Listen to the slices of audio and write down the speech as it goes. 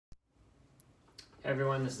Hey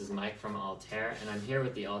everyone, this is Mike from Altair, and I'm here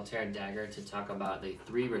with the Altair Dagger to talk about the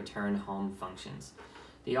 3 return home functions.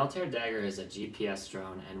 The Altair Dagger is a GPS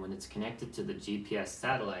drone, and when it's connected to the GPS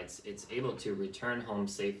satellites, it's able to return home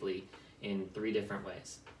safely in 3 different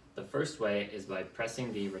ways. The first way is by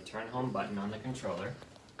pressing the return home button on the controller,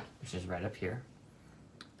 which is right up here,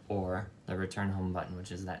 or the return home button,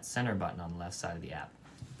 which is that center button on the left side of the app.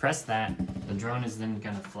 Press that, the drone is then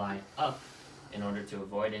going to fly up in order to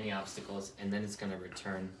avoid any obstacles, and then it's going to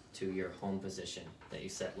return to your home position that you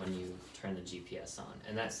set when you turn the GPS on.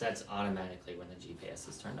 And that sets automatically when the GPS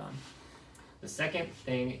is turned on. The second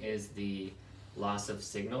thing is the loss of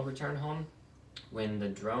signal return home. When the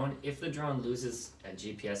drone, if the drone loses a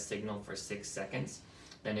GPS signal for 6 seconds,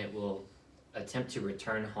 then it will attempt to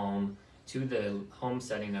return home to the home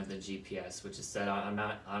setting of the GPS, which is set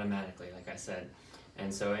automatically, like I said.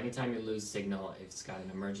 And so anytime you lose signal, it's got an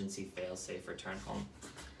emergency fail-safe return home.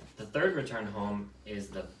 The third return home is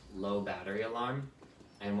the low battery alarm.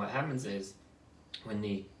 And what happens is when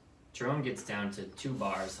the drone gets down to 2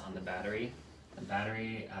 bars on the battery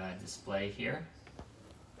display here,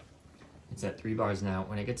 it's at 3 bars now.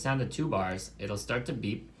 When it gets down to 2 bars, it'll start to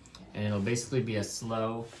beep, and it'll basically be a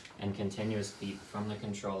slow and continuous beep from the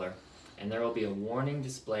controller. And there will be a warning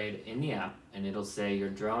displayed in the app, and it'll say your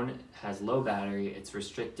drone has low battery, it's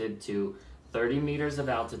restricted to 30 meters of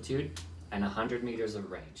altitude and 100 meters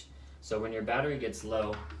of range. So when your battery gets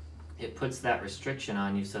low, it puts that restriction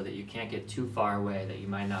on you so that you can't get too far away that you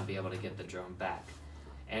might not be able to get the drone back.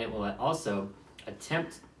 And it will also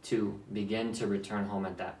attempt to begin to return home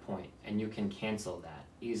at that point, and you can cancel that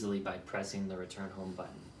easily by pressing the return home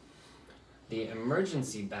button. The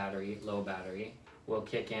emergency battery, low battery, will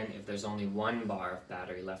kick in if there's only 1 bar of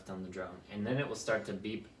battery left on the drone, and then it will start to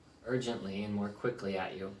beep urgently and more quickly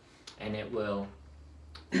at you, and it will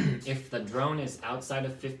if the drone is outside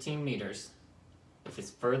of 15 meters, if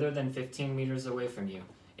it's further than 15 meters away from you,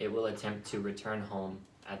 it will attempt to return home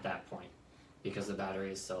at that point because the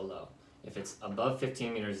battery is so low. If it's above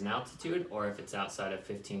 15 meters in altitude, or if it's outside of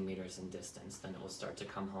 15 meters in distance, then it will start to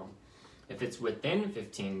come home. If it's within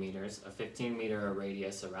 15 meters, a 15-meter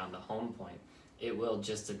radius around the home point, it will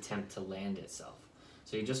just attempt to land itself.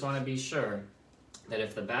 So you just want to be sure that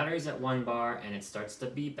if the battery's at 1 bar and it starts to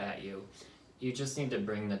beep at you, you just need to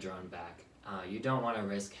bring the drone back. You don't want to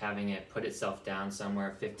risk having it put itself down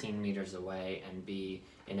somewhere 15 meters away and be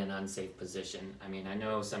in an unsafe position. I mean, I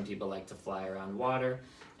know some people like to fly around water,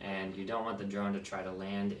 and you don't want the drone to try to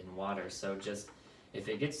land in water. So just, if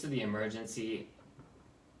it gets to the emergency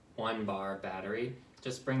 1 bar battery,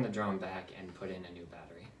 just bring the drone back and put in a new battery.